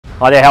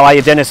Hi there, how are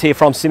you? Dennis here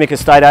from Simic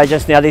Estate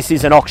Agents. Now this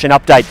is an auction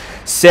update.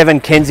 7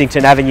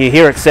 Kensington Avenue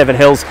here at Seven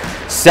Hills.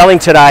 Selling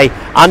today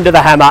under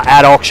the hammer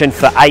at auction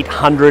for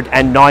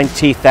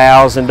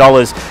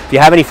 $890,000. If you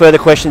have any further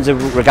questions in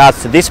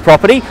regards to this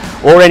property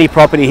or any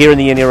property here in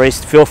the Near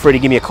East, feel free to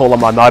give me a call on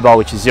my mobile,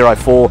 which is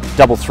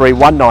 0433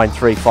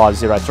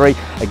 193503.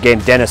 Again,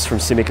 Dennis from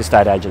Simic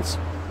Estate Agents.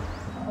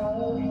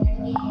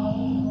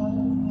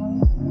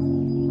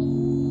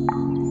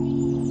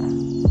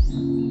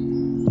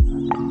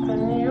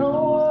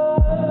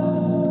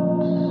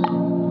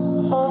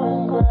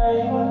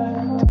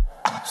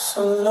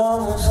 So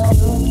long as